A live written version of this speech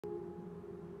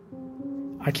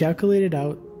I calculated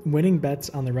out winning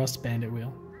bets on the Rust Bandit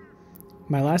wheel.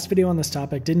 My last video on this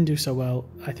topic didn't do so well,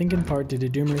 I think in part due to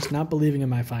doomers not believing in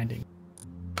my finding.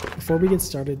 Before we get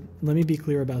started, let me be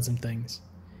clear about some things.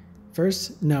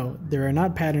 First, no, there are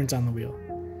not patterns on the wheel.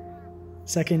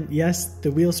 Second, yes,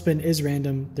 the wheel spin is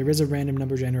random, there is a random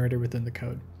number generator within the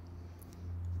code.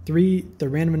 3, the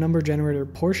random number generator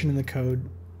portion in the code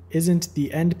isn't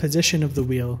the end position of the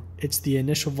wheel, it's the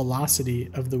initial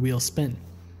velocity of the wheel spin.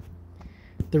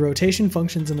 The rotation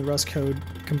functions in the Rust code,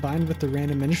 combined with the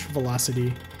random initial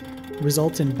velocity,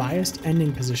 result in biased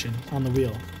ending position on the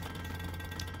wheel.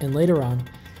 And later on,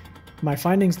 my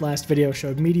findings last video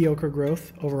showed mediocre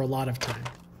growth over a lot of time.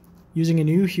 Using a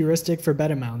new heuristic for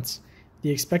bet amounts,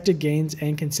 the expected gains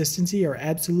and consistency are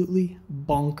absolutely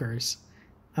bonkers.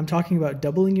 I'm talking about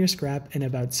doubling your scrap in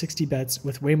about 60 bets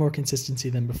with way more consistency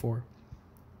than before.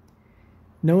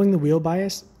 Knowing the wheel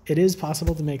bias, it is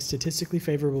possible to make statistically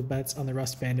favorable bets on the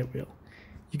Rust Bandit wheel.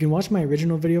 You can watch my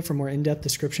original video for more in-depth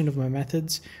description of my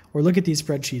methods, or look at these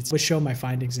spreadsheets which show my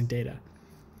findings and data.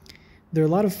 There are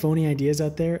a lot of phony ideas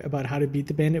out there about how to beat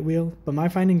the Bandit wheel, but my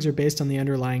findings are based on the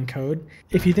underlying code.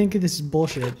 If you think this is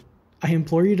bullshit, I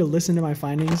implore you to listen to my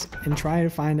findings and try to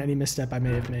find any misstep I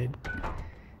may have made.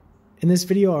 In this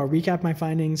video, I'll recap my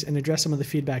findings and address some of the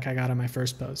feedback I got on my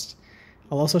first post.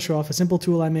 I'll also show off a simple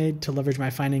tool I made to leverage my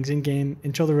findings in-game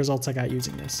and show the results I got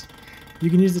using this. You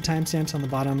can use the timestamps on the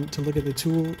bottom to look at the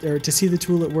tool, or to see the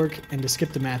tool at work and to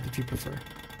skip the math if you prefer.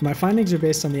 My findings are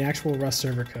based on the actual Rust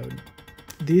server code.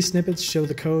 These snippets show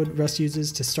the code Rust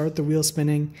uses to start the wheel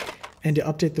spinning and to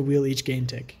update the wheel each game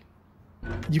tick.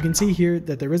 You can see here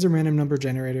that there is a random number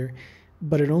generator,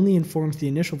 but it only informs the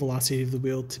initial velocity of the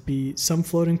wheel to be some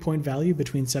floating point value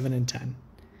between 7 and 10.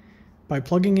 By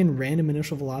plugging in random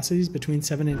initial velocities between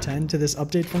 7 and 10 to this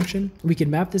update function, we can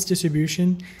map this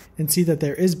distribution and see that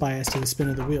there is bias to the spin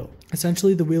of the wheel.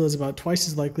 Essentially, the wheel is about twice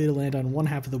as likely to land on one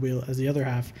half of the wheel as the other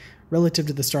half relative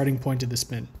to the starting point of the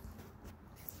spin.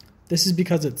 This is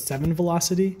because at 7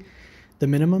 velocity, the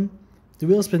minimum, the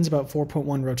wheel spins about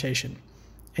 4.1 rotation,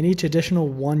 and each additional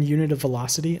 1 unit of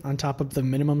velocity on top of the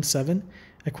minimum 7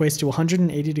 equates to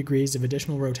 180 degrees of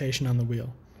additional rotation on the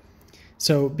wheel.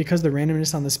 So because the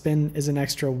randomness on the spin is an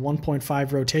extra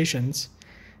 1.5 rotations,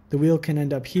 the wheel can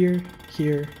end up here,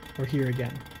 here, or here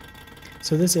again.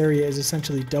 So this area is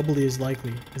essentially doubly as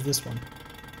likely as this one.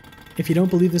 If you don't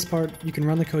believe this part, you can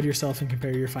run the code yourself and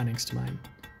compare your findings to mine.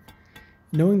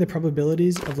 Knowing the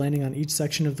probabilities of landing on each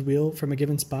section of the wheel from a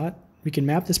given spot, we can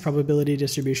map this probability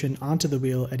distribution onto the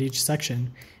wheel at each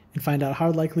section and find out how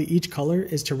likely each color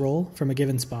is to roll from a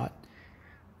given spot.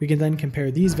 We can then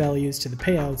compare these values to the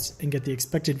payouts and get the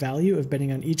expected value of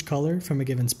betting on each color from a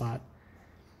given spot.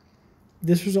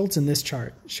 This results in this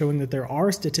chart, showing that there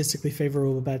are statistically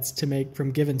favorable bets to make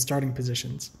from given starting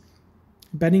positions.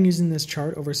 Betting using this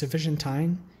chart over sufficient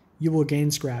time, you will gain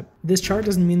scrap. This chart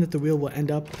doesn't mean that the wheel will end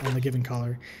up on the given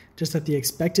color, just that the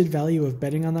expected value of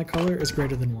betting on that color is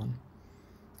greater than 1.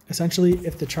 Essentially,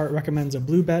 if the chart recommends a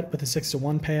blue bet with a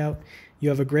 6-to-1 payout, you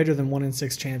have a greater than 1 in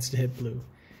 6 chance to hit blue.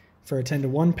 For a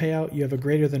 10-to-1 payout, you have a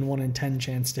greater than 1 in 10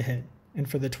 chance to hit. And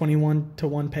for the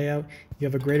 21-to-1 payout, you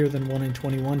have a greater than 1 in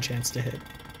 21 chance to hit.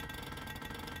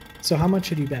 So how much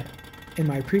should you bet? In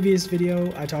my previous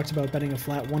video, I talked about betting a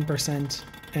flat 1%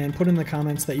 and put in the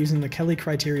comments that using the Kelly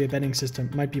Criterion betting system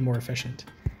might be more efficient.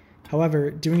 However,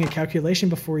 doing a calculation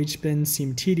before each spin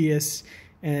seemed tedious,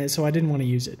 so I didn't want to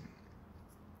use it.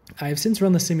 I have since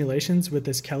run the simulations with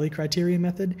this Kelly Criterion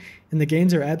method, and the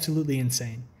gains are absolutely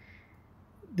insane.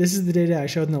 This is the data I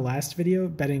showed in the last video,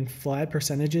 betting flat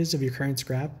percentages of your current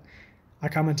scrap. I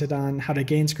commented on how to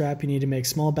gain scrap, you need to make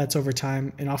small bets over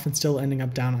time and often still ending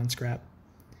up down on scrap.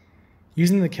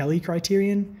 Using the Kelly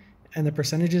Criterion and the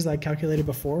percentages I calculated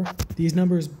before, these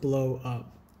numbers blow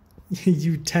up.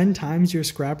 You 10 times your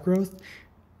scrap growth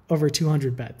over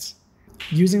 200 bets.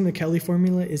 Using the Kelly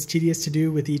formula is tedious to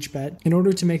do with each bet. In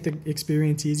order to make the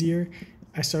experience easier,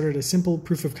 I started a simple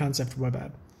proof of concept web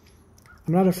app.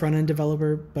 I'm not a front-end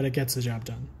developer, but it gets the job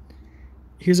done.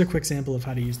 Here's a quick sample of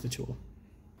how to use the tool.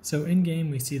 So in-game,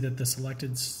 we see that the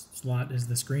selected slot is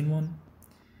this green one.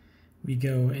 We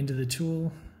go into the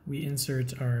tool, we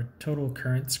insert our total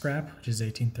current scrap, which is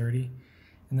 1830,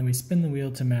 and then we spin the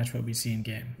wheel to match what we see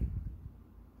in-game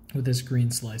with this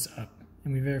green slice up,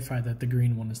 and we verify that the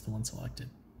green one is the one selected.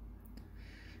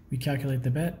 We calculate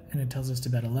the bet, and it tells us to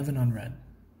bet 11 on red.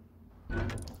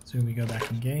 So we go back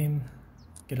in-game,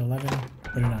 get 11,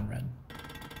 put it on red.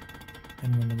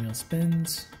 And when the wheel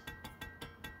spins,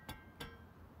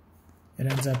 it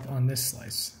ends up on this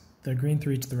slice, the green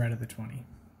 3 to the right of the 20.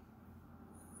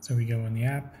 So we go in the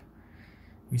app,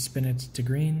 we spin it to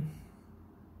green,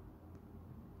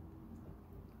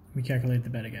 We calculate the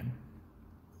bet again.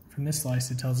 From this slice,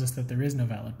 it tells us that there is no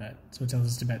valid bet, so it tells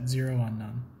us to bet 0 on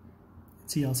none.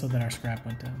 See also that our scrap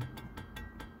went down.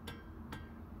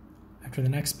 After the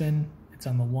next spin, it's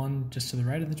on the 1 just to the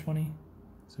right of the 20,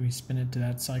 so we spin it to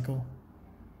that cycle.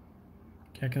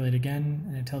 Calculate again,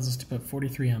 and it tells us to put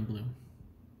 43 on blue.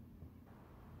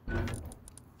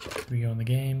 So we go in the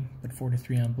game, put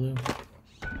 43 on blue.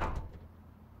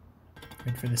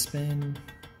 Wait for the spin,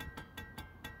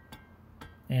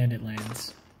 and it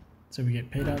lands. So we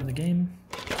get paid out in the game,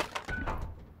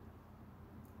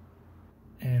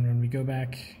 and when we go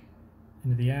back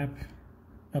into the app,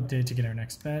 update to get our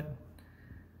next bet,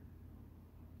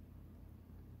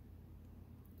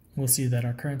 we'll see that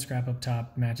our current scrap up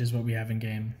top matches what we have in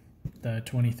game, the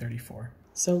 2034.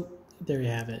 So there you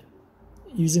have it.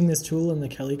 Using this tool and the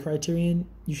Kelly Criterion,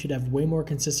 you should have way more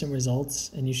consistent results,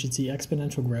 and you should see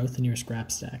exponential growth in your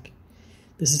scrap stack.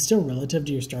 This is still relative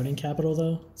to your starting capital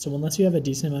though, so unless you have a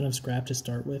decent amount of scrap to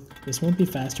start with, this won't be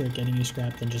faster at getting you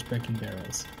scrap than just breaking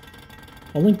barrels.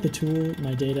 I'll link the tool,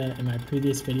 my data, and my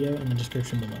previous video in the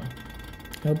description below.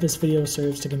 I hope this video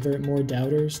serves to convert more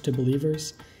doubters to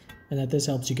believers, and that this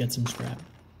helps you get some scrap.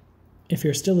 If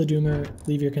you're still a doomer,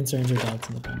 leave your concerns or doubts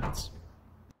in the comments.